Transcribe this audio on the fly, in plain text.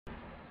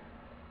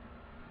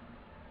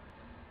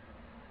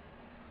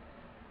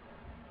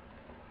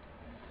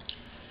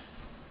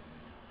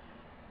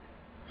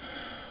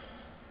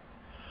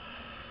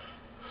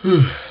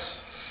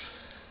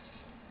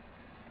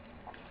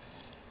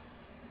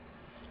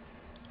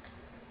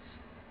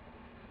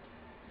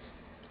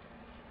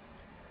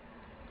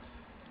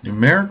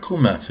Numerical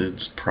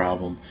Methods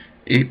Problem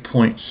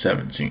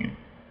 8.17.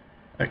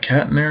 A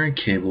catenary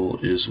cable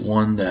is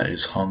one that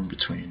is hung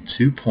between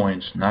 2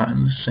 points not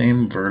in the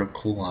same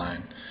vertical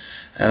line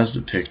as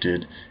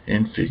depicted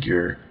in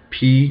figure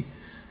P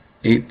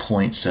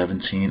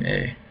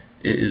 8.17a.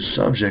 It is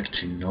subject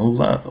to no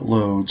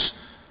loads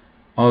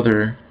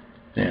other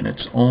than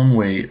its own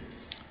weight,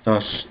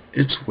 thus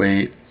its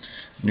weight,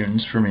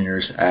 newtons per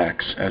meters,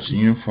 acts as a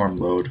uniform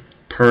load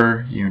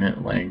per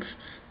unit length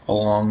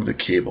along the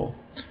cable.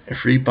 A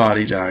free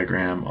body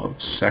diagram of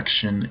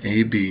section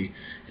AB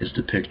is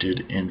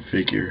depicted in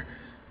figure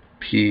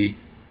P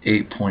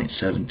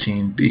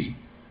 8.17b,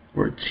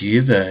 where T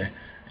of A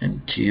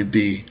and T of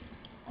B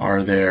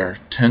are their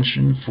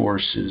tension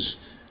forces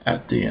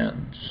at the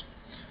ends.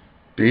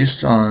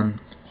 Based on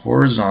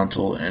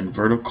horizontal and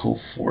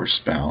vertical force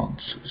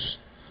balances,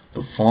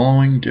 the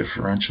following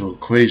differential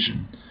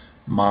equation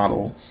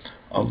model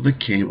of the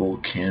cable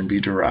can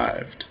be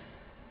derived.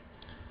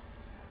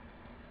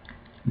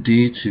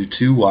 D to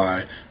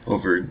 2y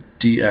over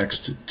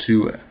dx to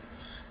 2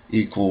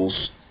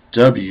 equals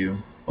w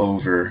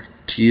over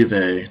T of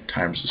A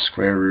times the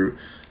square root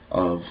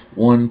of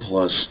 1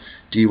 plus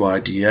dy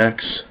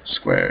dx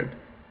squared.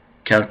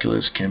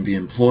 Calculus can be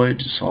employed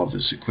to solve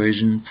this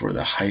equation for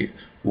the height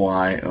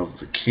y of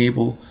the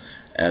cable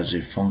as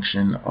a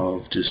function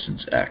of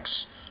distance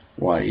x.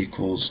 Y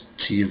equals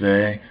T of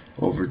A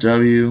over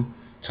w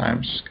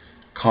times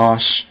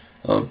cos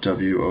of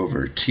w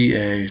over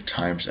TA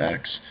times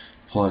x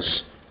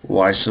plus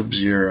y sub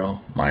 0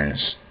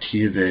 minus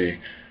T of A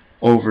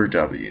over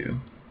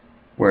w,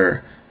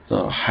 where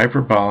the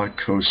hyperbolic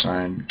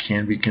cosine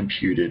can be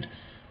computed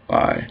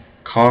by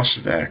cos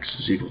of x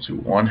is equal to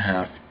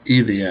 1/2 e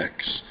to the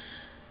x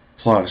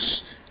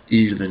plus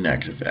e to the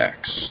negative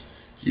x.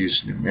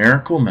 Use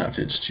numerical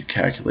methods to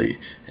calculate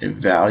a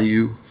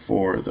value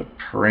for the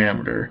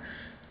parameter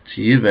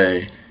T of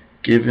A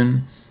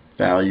given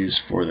values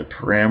for the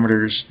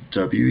parameters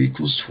w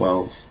equals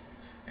 12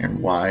 and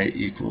y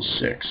equals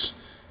 6,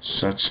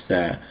 such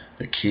that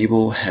the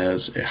cable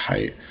has a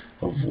height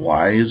of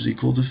y is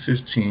equal to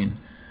 15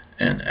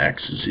 and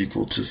x is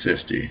equal to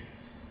 50.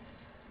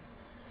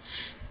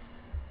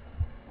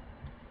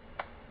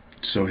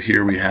 So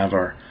here we have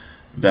our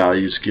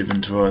values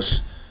given to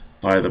us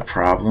by the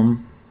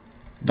problem.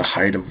 The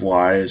height of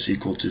y is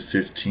equal to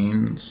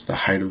 15, it's the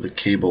height of the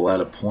cable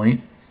at a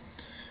point.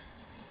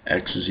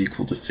 X is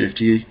equal to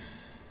 50,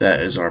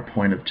 that is our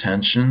point of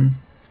tension,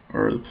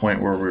 or the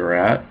point where we're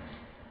at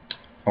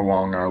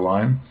along our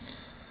line.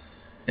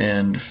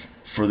 And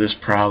for this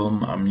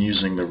problem I'm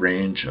using the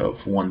range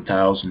of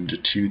 1000 to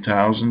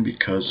 2000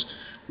 because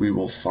we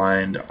will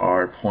find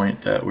our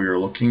point that we are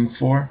looking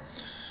for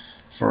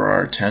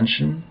our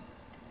tension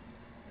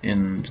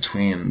in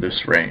between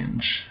this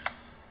range.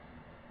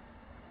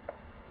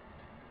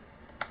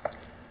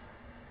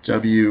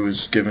 W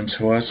is given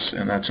to us,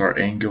 and that's our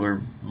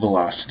angular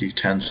velocity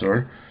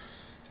tensor.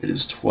 It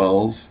is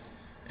 12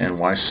 and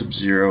y sub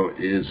 0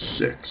 is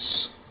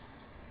 6.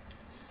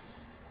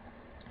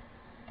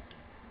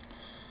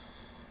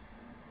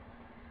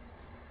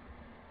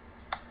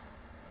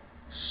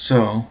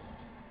 So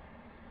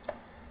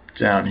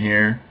down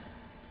here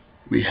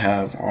we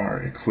have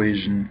our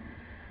equation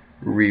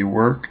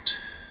reworked.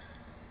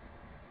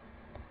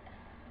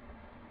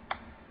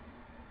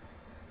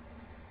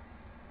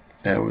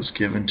 That was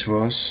given to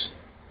us.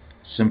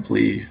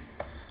 Simply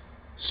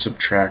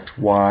subtract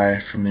y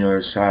from the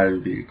other side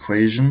of the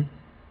equation,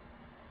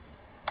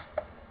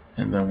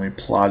 and then we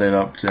plot it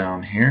up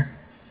down here.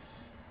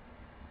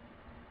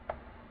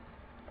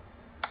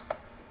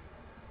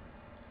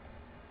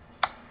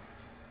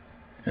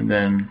 And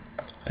then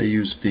I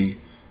use the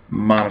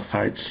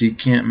modified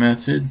secant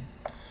method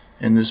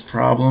in this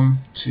problem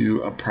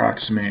to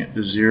approximate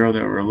the 0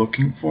 that we're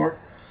looking for.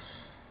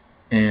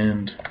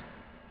 And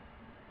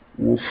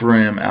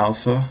Wolfram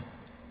alpha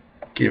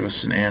gave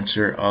us an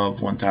answer of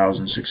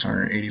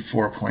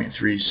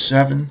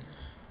 1684.37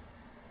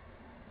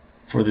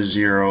 for the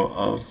 0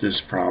 of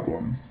this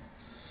problem.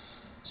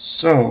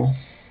 So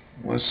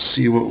let's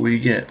see what we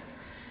get.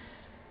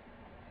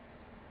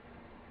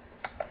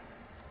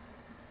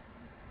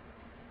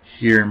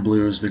 Here in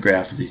blue is the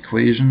graph of the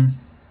equation,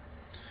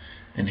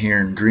 and here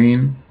in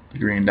green, the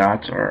green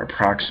dots are our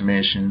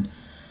approximation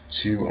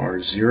to our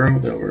 0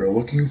 that we're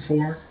looking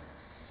for.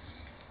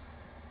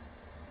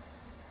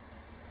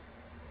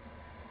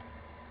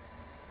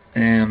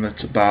 And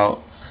that's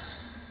about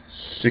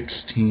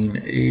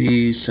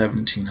 1680,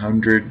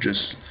 1700,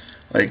 just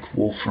like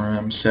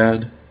Wolfram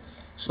said.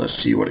 So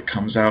let's see what it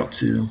comes out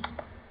to.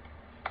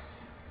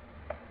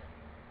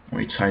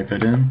 We type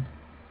it in.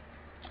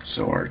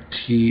 So our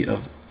T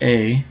of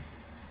A,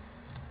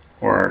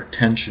 or our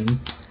tension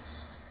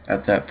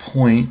at that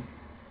point,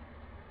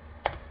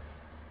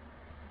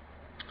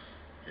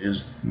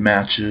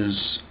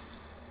 matches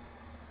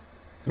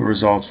the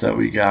results that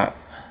we got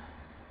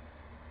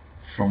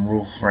from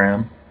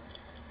Wolfram,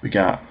 we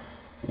got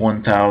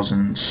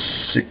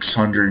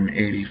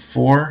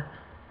 1,684,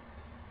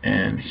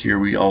 and here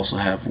we also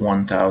have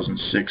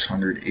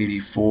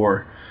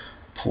 1,684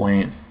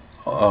 point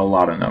a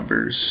lot of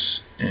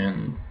numbers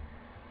and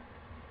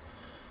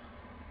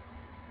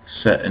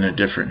set in a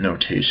different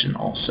notation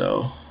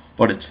also,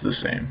 but it's the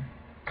same.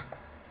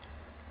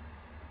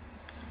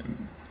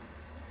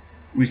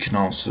 We can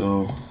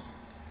also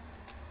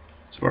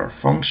do our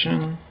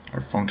function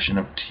of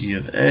t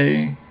of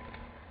a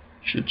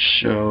should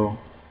show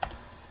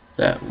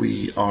that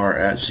we are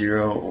at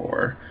 0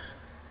 or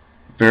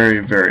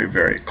very, very,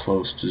 very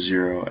close to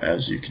 0,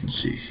 as you can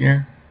see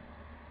here.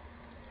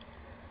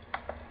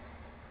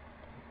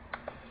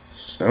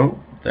 So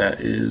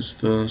that is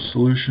the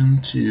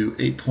solution to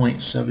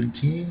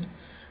 8.17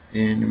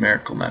 in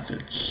numerical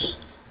methods.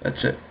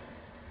 That's it.